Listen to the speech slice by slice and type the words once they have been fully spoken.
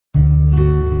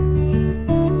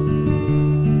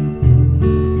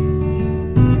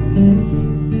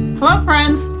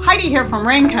Heidi here from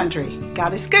Rain Country.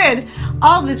 God is good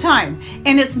all the time.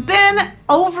 And it's been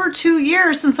over 2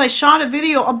 years since I shot a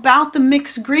video about the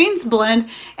mixed greens blend.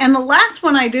 And the last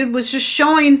one I did was just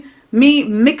showing me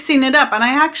mixing it up. And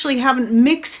I actually haven't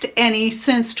mixed any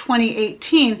since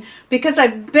 2018 because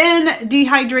I've been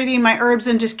dehydrating my herbs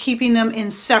and just keeping them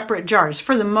in separate jars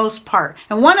for the most part.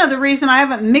 And one other reason I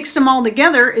haven't mixed them all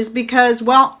together is because,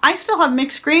 well, I still have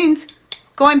mixed greens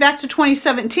going back to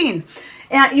 2017.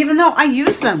 And even though I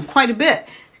use them quite a bit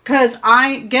because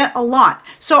I get a lot.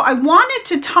 So I wanted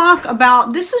to talk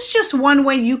about, this is just one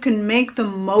way you can make the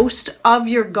most of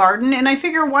your garden. And I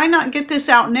figure why not get this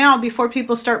out now before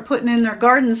people start putting in their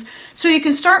gardens so you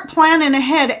can start planning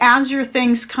ahead as your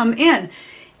things come in.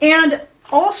 And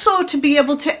also to be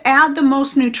able to add the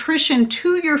most nutrition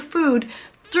to your food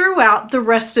throughout the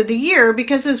rest of the year.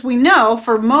 Because as we know,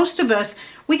 for most of us,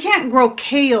 we can't grow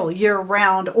kale year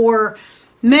round or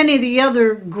many of the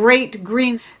other great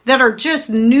greens that are just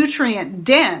nutrient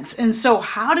dense. And so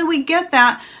how do we get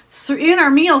that in our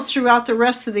meals throughout the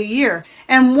rest of the year?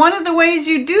 And one of the ways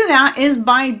you do that is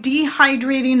by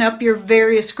dehydrating up your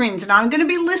various greens. And I'm going to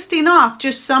be listing off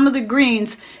just some of the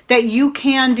greens that you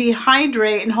can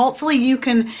dehydrate, and hopefully you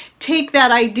can take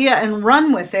that idea and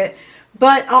run with it.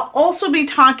 But I'll also be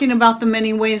talking about the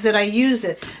many ways that I use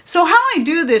it. So how I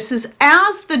do this is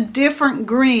as the different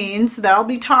greens that I'll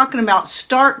be talking about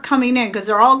start coming in, because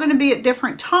they're all going to be at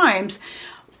different times,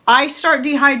 I start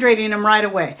dehydrating them right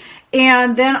away.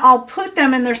 And then I'll put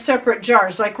them in their separate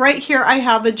jars. Like right here, I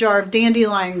have a jar of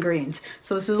dandelion greens.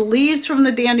 So this is the leaves from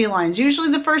the dandelions.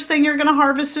 Usually the first thing you're going to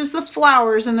harvest is the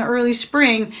flowers in the early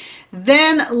spring.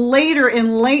 Then later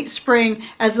in late spring,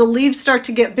 as the leaves start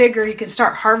to get bigger, you can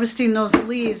start harvesting those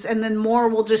leaves, and then more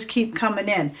will just keep coming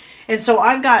in. And so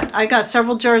I got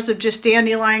several jars of just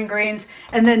dandelion greens,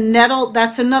 and then nettle,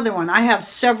 that's another one. I have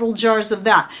several jars of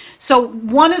that. So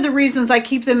one of the reasons I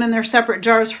keep them in their separate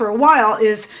jars for a while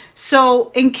is so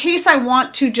in case I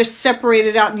want to just separate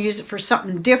it out and use it for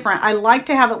something different, I like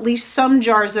to have at least some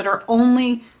jars that are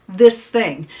only this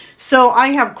thing. So I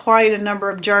have quite a number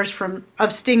of jars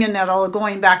of stinging nettle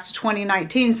going back to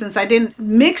 2019, since I didn't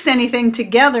mix anything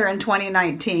together in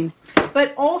 2019.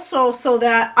 But also so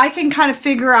that I can kind of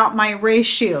figure out my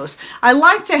ratios. I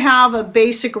like to have a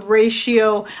basic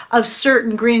ratio of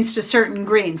certain greens to certain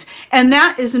greens. And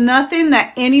that is nothing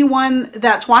that anyone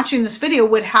that's watching this video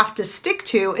would have to stick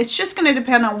to. It's just going to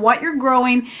depend on what you're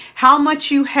growing, how much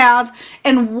you have,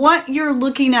 and what you're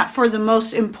looking at for the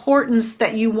most importance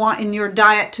that you want in your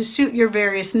diet to suit your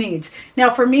various needs. Now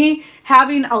for me,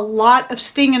 having a lot of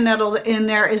stinging nettle in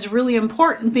there is really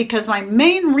important because my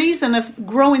main reason of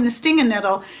growing the stinging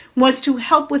nettle was to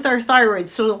help with our thyroid.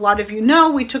 So a lot of you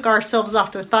know we took ourselves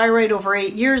off the thyroid over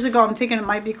 8 years ago. I'm thinking it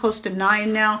might be close to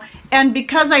 9 now. And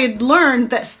because I had learned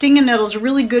that stinging nettle is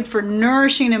really good for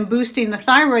nourishing and boosting the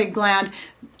thyroid gland,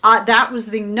 that was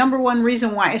the #1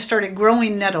 reason why I started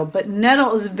growing nettle. But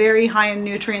nettle is very high in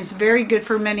nutrients, very good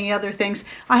for many other things.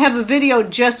 I have a video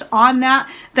just on that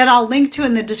I'll link to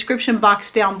in the description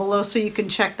box down below so you can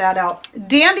check that out.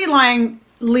 Dandelion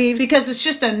leaves, because it's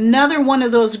just another one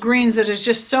of those greens that is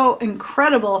just so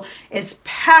incredible. It's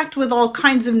packed with all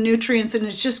kinds of nutrients and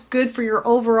it's just good for your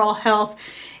overall health.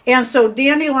 And so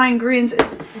dandelion greens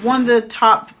is one of the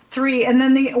top 3. And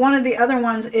then one of the other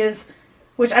ones is,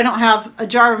 which I don't have a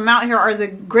jar of them out here, are the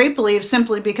grape leaves,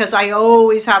 simply because I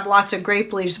always have lots of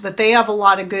grape leaves, but they have a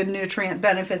lot of good nutrient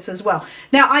benefits as well.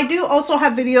 Now I do also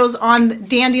have videos on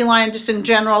dandelion just in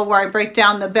general where I break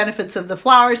down the benefits of the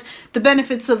flowers, the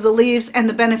benefits of the leaves, and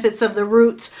the benefits of the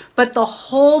roots. But the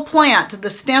whole plant, the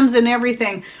stems and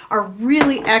everything, are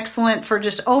really excellent for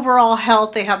just overall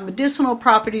health. They have medicinal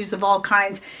properties of all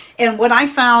kinds. And what I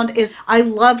found is I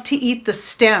love to eat the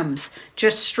stems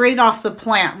just straight off the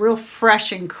plant, real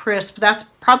fresh and crisp. That's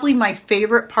probably my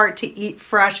favorite part to eat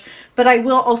fresh, but I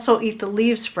will also eat the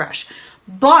leaves fresh.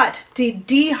 But to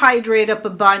dehydrate up a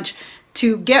bunch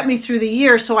to get me through the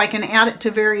year so I can add it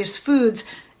to various foods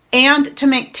and to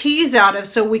make teas out of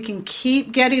so we can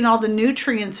keep getting all the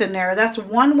nutrients in there. That's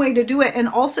one way to do it. And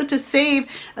also to save,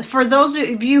 for those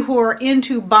of you who are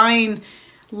into buying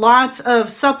lots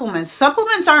of supplements.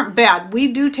 Supplements aren't bad. We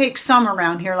do take some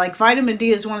around here. Like vitamin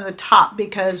D is one of the top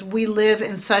because we live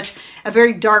in such a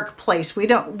very dark place. We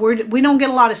don't get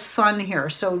a lot of sun here.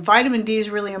 So vitamin D is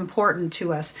really important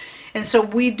to us. And so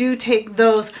we do take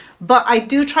those, but I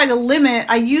do try to limit.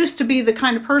 I used to be the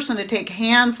kind of person to take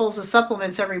handfuls of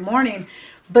supplements every morning,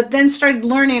 but then started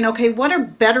learning, okay, what are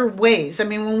better ways? I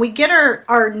mean, when we get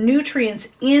our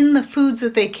nutrients in the foods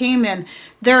that they came in,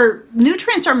 their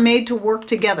nutrients are made to work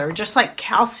together, just like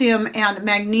calcium and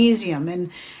magnesium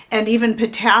and even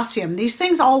potassium. These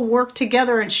things all work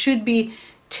together and should be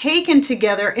taken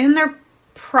together in their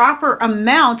proper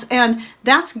amounts, and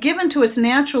that's given to us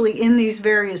naturally in these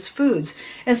various foods.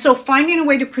 And so finding a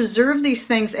way to preserve these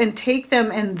things and take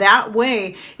them in that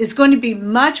way is going to be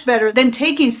much better than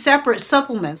taking separate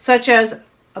supplements, such as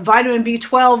a vitamin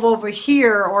B12 over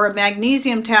here, or a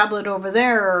magnesium tablet over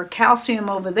there, or calcium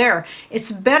over there.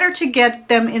 It's better to get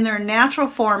them in their natural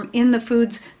form in the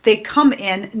foods they come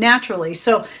in naturally.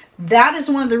 So that is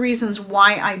one of the reasons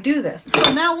why I do this.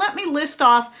 So now let me list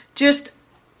off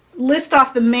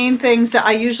the main things that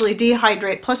I usually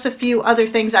dehydrate, plus a few other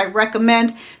things I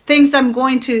recommend, things I'm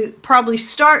going to probably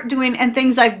start doing, and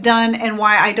things I've done and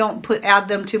why I don't add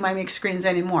them to my mixed greens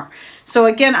anymore. So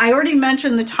again, I already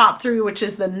mentioned the top three, which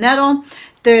is the nettle,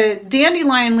 the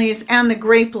dandelion leaves, and the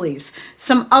grape leaves.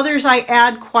 Some others I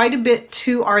add quite a bit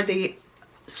to are the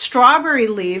strawberry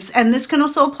leaves, and this can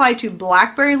also apply to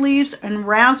blackberry leaves and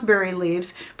raspberry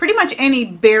leaves. Pretty much any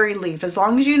berry leaf, as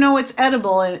long as you know it's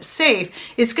edible and it's safe,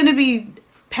 it's going to be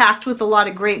packed with a lot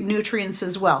of great nutrients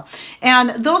as well.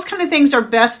 And those kind of things are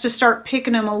best to start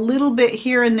picking them a little bit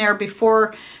here and there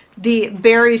before the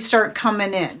berries start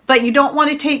coming in. But you don't want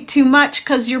to take too much,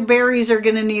 because your berries are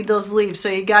going to need those leaves, so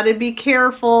you got to be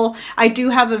careful. I do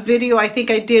have a video I think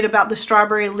I did about the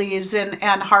strawberry leaves and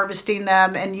harvesting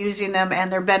them and using them and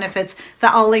their benefits,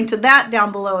 that I'll link to that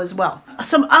down below as well.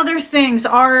 Some other things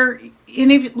are,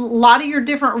 a lot of your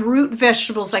different root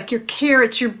vegetables, like your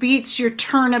carrots, your beets, your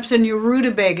turnips, and your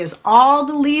rutabagas, all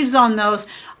the leaves on those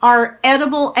are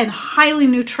edible and highly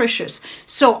nutritious.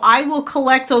 So I will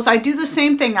collect those. I do the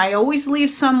same thing. I always leave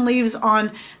some leaves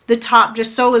on the top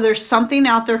just so there's something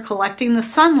out there collecting the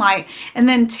sunlight, and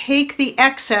then take the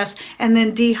excess and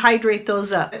then dehydrate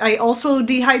those up. I also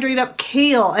dehydrate up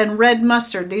kale and red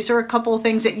mustard. These are a couple of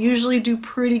things that usually do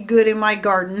pretty good in my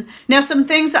garden. Now, some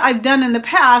things that I've done in the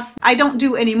past I don't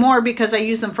do anymore because I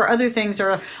use them for other things,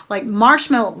 are like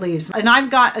marshmallow leaves. And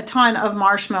I've got a ton of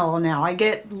marshmallow now. I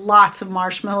get lots of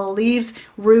marshmallow leaves,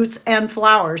 roots, and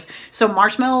flowers. So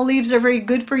marshmallow leaves are very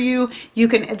good for you.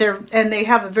 They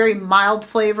have a very mild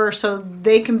flavor, so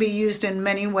they can be used in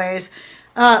many ways.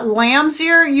 Lamb's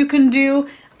ear you can do,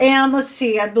 and let's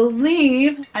see, I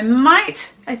believe I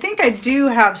think I do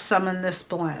have some in this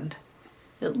blend.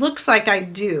 It looks like I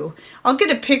do. I'll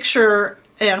get a picture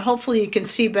and hopefully you can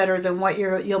see better than what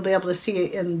you'll be able to see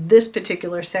in this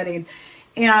particular setting.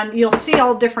 And you'll see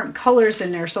all different colors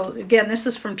in there. So again, this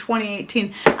is from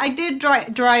 2018. I did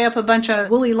dry up a bunch of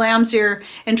woolly lamb's ear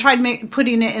and tried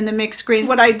putting it in the mixed green.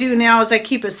 What I do now is I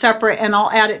keep it separate and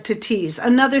I'll add it to teas.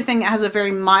 Another thing that has a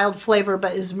very mild flavor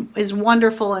but is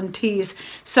wonderful in teas.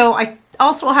 So I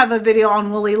also have a video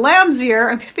on woolly lamb's ear.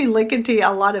 I'm going to be linking to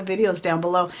a lot of videos down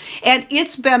below, and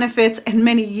its benefits and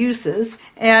many uses.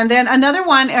 And then another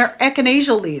one are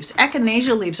echinacea leaves.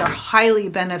 Echinacea leaves are highly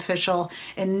beneficial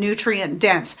and nutrient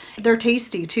dense. They're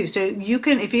tasty too. So you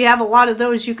can, if you have a lot of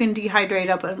those, you can dehydrate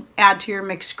up and add to your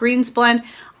mixed greens blend.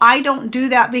 I don't do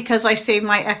that because I save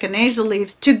my echinacea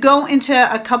leaves to go into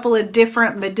a couple of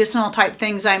different medicinal type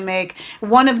things I make.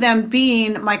 One of them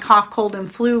being my cough, cold,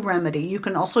 and flu remedy. You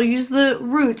can also use the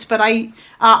roots, but I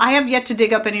have yet to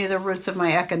dig up any of the roots of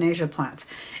my echinacea plants.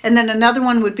 And then another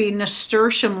one would be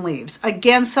nasturtium leaves.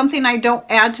 Again, something I don't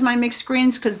add to my mixed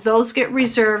greens because those get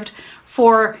reserved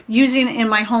for using in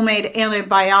my homemade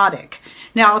antibiotic.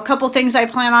 Now, a couple things I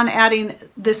plan on adding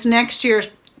this next year: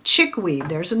 chickweed,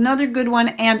 there's another good one,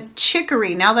 and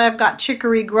chicory. Now that I've got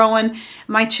chicory growing,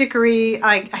 my chicory,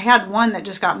 I had one that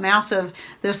just got massive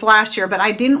this last year, but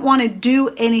I didn't want to do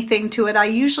anything to it. I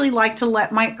usually like to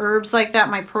let my herbs like that,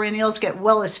 my perennials, get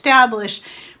well established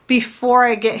before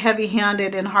I get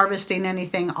heavy-handed in harvesting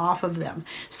anything off of them.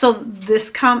 So this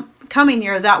coming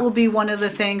year, that will be one of the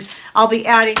things I'll be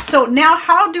adding. So now,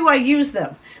 how do I use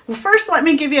them? Well, first let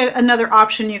me give you another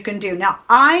option you can do. Now,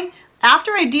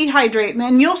 after I dehydrate,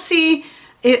 man, you'll see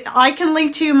it. I can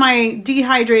link to my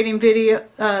dehydrating video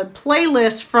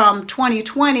playlist from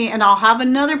 2020, and I'll have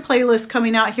another playlist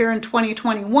coming out here in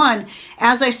 2021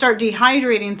 as I start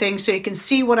dehydrating things, so you can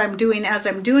see what I'm doing as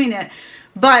I'm doing it.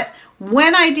 But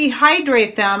When I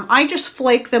dehydrate them, I just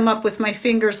flake them up with my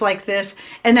fingers like this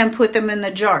and then put them in the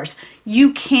jars.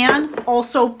 You can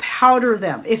also powder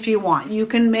them if you want. You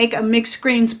can make a mixed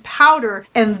greens powder,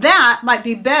 and that might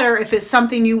be better if it's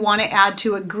something you want to add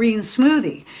to a green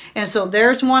smoothie. And so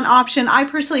there's one option. I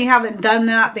personally haven't done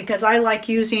that because I like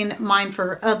using mine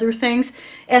for other things,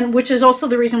 and which is also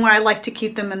the reason why I like to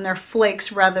keep them in their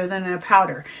flakes rather than in a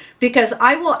powder, because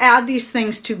I will add these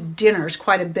things to dinners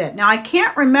quite a bit. Now I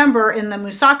can't remember in the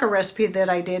moussaka recipe that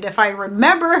I did if I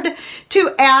remembered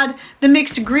to add the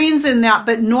mixed greens in that,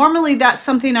 but normally that's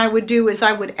something I would do, is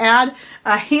I would add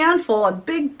a handful, a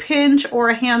big pinch or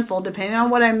a handful, depending on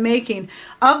what I'm making,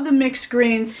 of the mixed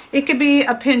greens. It could be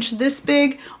a pinch this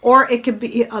big, or it could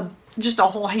be just a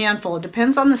whole handful. It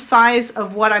depends on the size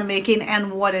of what I'm making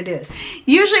and what it is.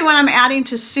 Usually when I'm adding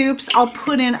to soups, I'll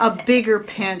put in a bigger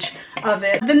pinch of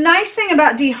it. The nice thing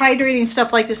about dehydrating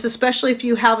stuff like this, especially if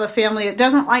you have a family that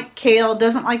doesn't like kale,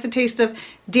 doesn't like the taste of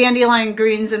dandelion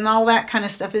greens and all that kind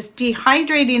of stuff, is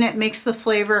dehydrating it makes the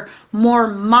flavor more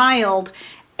mild.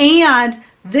 And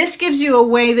this gives you a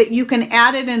way that you can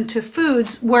add it into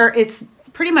foods where it's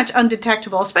pretty much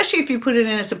undetectable, especially if you put it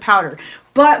in as a powder.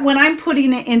 But when I'm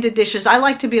putting it into dishes, I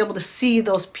like to be able to see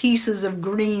those pieces of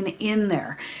green in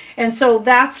there. And so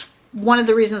that's one of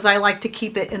the reasons I like to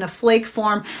keep it in a flake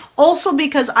form. Also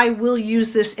because I will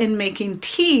use this in making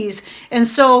teas. And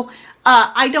so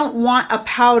I don't want a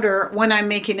powder when I'm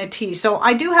making a tea. So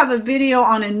I do have a video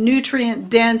on a nutrient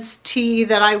dense tea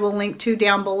that I will link to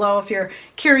down below if you're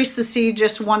curious to see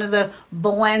just one of the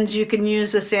blends you can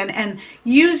use this in. And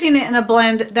using it in a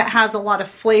blend that has a lot of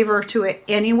flavor to it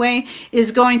anyway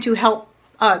is going to help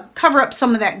cover up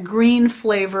some of that green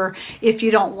flavor if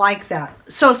you don't like that.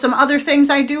 So some other things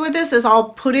I do with this is I'll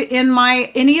put it in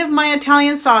any of my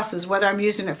Italian sauces, whether I'm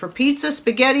using it for pizza,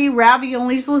 spaghetti,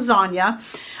 raviolis, lasagna.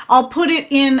 I'll put it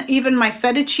in even my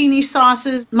fettuccine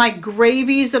sauces, my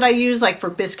gravies that I use, like for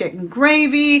biscuit and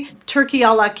gravy, turkey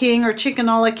a la king or chicken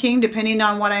a la king, depending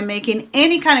on what I'm making,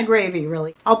 any kind of gravy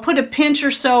really. I'll put a pinch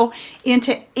or so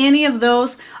into any of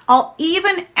those. I'll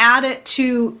even add it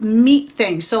to meat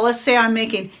things. So let's say I'm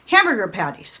making hamburger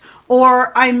patties,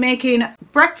 or I'm making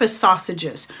breakfast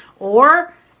sausages,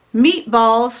 or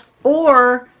meatballs,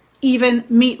 or even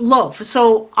meatloaf.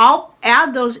 So I'll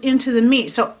add those into the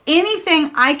meat. So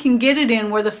anything I can get it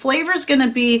in where the flavor is going to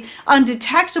be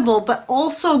undetectable, but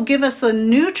also give us the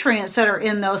nutrients that are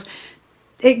in those,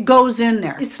 it goes in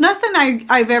there. It's nothing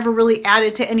I've ever really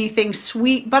added to anything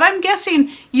sweet, but I'm guessing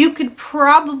you could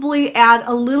probably add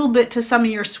a little bit to some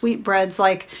of your sweet breads,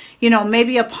 like, you know,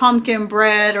 maybe a pumpkin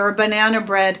bread or a banana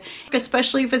bread,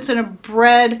 especially if it's in a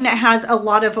bread that has a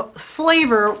lot of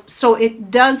flavor so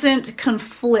it doesn't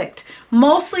conflict.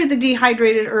 Mostly the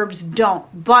dehydrated herbs don't,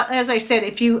 but as I said,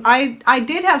 if you, I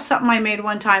did have something I made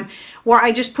one time where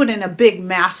I just put in a big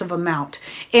massive amount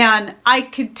and I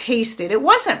could taste it. It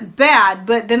wasn't bad,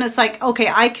 but then it's like, okay,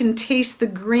 I can taste the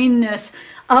greenness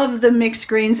of the mixed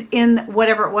greens in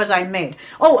whatever it was I made.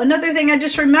 Oh, another thing I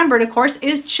just remembered, of course,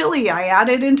 is chili. I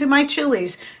added into my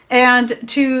chilies and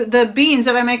to the beans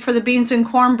that I make for the beans and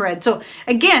cornbread. So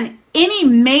again, any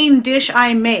main dish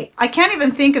I make, I can't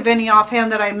even think of any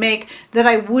offhand that I make that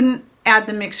I wouldn't add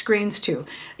the mixed greens to.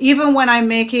 Even when I'm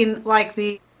making like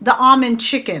the almond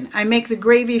chicken, I make the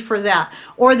gravy for that,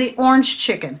 or the orange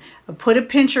chicken. I put a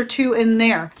pinch or two in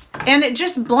there, and it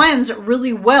just blends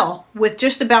really well with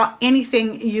just about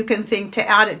anything you can think to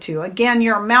add it to. Again,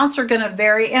 your amounts are going to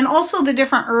vary, and also the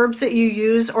different herbs that you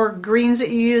use or greens that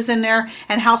you use in there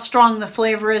and how strong the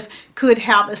flavor is could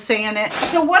have a say in it.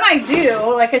 So what I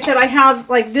do, like I said, I have,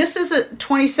 like, this is a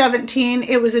 2017.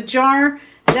 It was a jar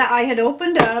that I had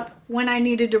opened up when I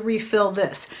needed to refill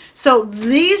this. So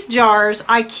these jars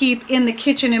I keep in the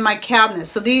kitchen in my cabinet.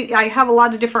 So I have a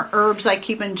lot of different herbs I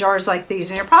keep in jars like these.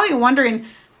 And you're probably wondering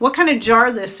what kind of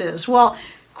jar this is. Well,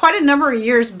 quite a number of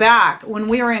years back when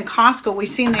we were in Costco, we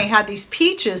seen they had these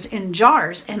peaches in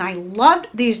jars, and I loved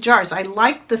these jars. I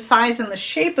liked the size and the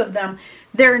shape of them.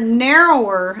 They're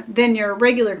narrower than your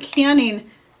regular canning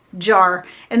jar,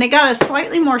 and they got a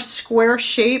slightly more square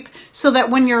shape so that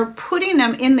when you're putting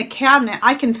them in the cabinet,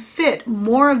 I can fit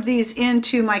more of these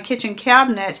into my kitchen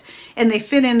cabinet, and they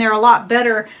fit in there a lot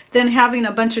better than having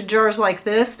a bunch of jars like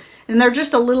this. And they're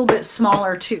just a little bit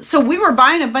smaller too. So we were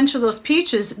buying a bunch of those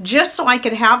peaches just so I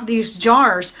could have these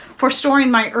jars for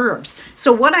storing my herbs.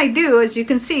 So what I do, as you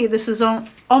can see, this is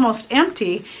almost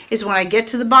empty, is when I get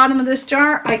to the bottom of this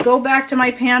jar, I go back to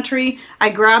my pantry, I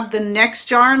grab the next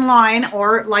jar in line,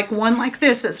 or like one like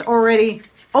this that's already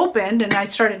opened and I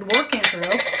started working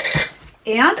through,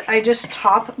 and I just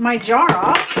top my jar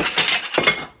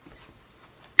off.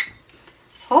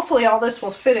 hopefully all this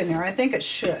will fit in there. I think it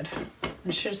should.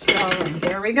 It should smell right.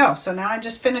 There we go. So now I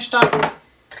just finished up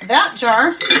that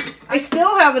jar. I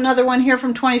still have another one here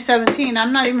from 2017.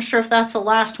 I'm not even sure if that's the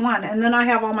last one. And then I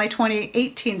have all my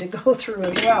 2018 to go through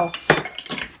as well.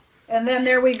 And then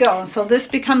there we go. So this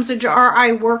becomes a jar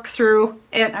I work through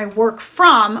and I work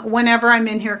from whenever I'm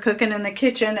in here cooking in the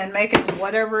kitchen and making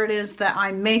whatever it is that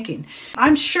I'm making.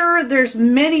 I'm sure there's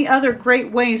many other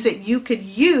great ways that you could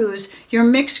use your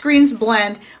mixed greens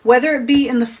blend, whether it be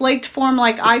in the flaked form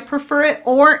like I prefer it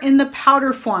or in the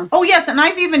powder form. Oh yes, and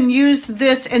I've even used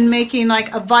this in making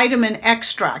like a vitamin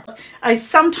extract. I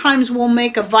sometimes will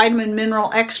make a vitamin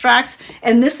mineral extracts,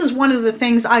 and this is one of the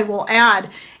things I will add.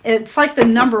 It's like the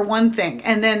 #1 thing,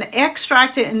 and then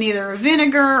extract it in either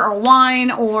vinegar or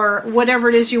wine or whatever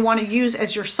it is you want to use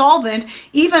as your solvent.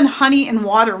 Even honey and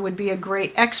water would be a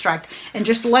great extract, and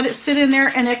just let it sit in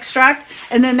there and extract,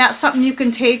 and then that's something you can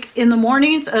take in the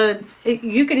mornings.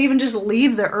 You can even just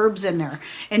leave the herbs in there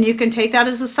and you can take that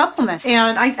as a supplement,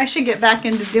 and I should get back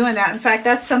into doing that. In fact,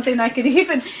 that's something I could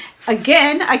even,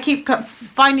 again, I keep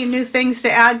finding new things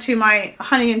to add to my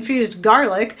honey infused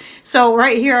garlic. So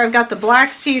right here I've got the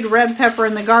black seed, red pepper,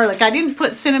 and the garlic. I didn't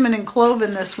put cinnamon and clove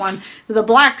in this one. The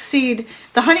black seed,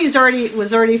 the honey's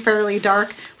was already fairly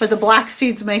dark, but the black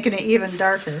seed's making it even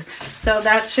darker. So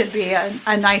that should be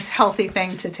a nice healthy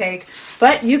thing to take.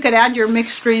 But you could add your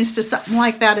mixed greens to something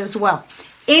like that as well.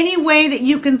 Any way that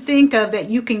you can think of that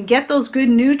you can get those good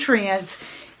nutrients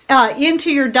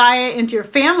into your diet, into your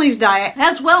family's diet,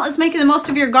 as well as making the most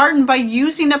of your garden by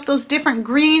using up those different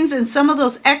greens and some of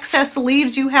those excess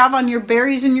leaves you have on your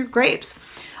berries and your grapes.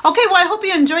 Okay, well, I hope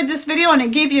you enjoyed this video and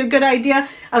it gave you a good idea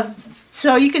of,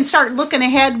 so you can start looking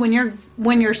ahead when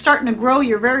you're starting to grow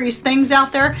your various things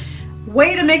out there.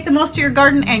 Way to make the most of your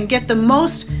garden and get the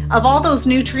most of all those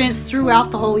nutrients throughout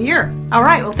the whole year. All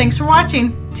right, well, thanks for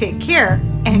watching. Take care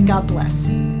and God bless.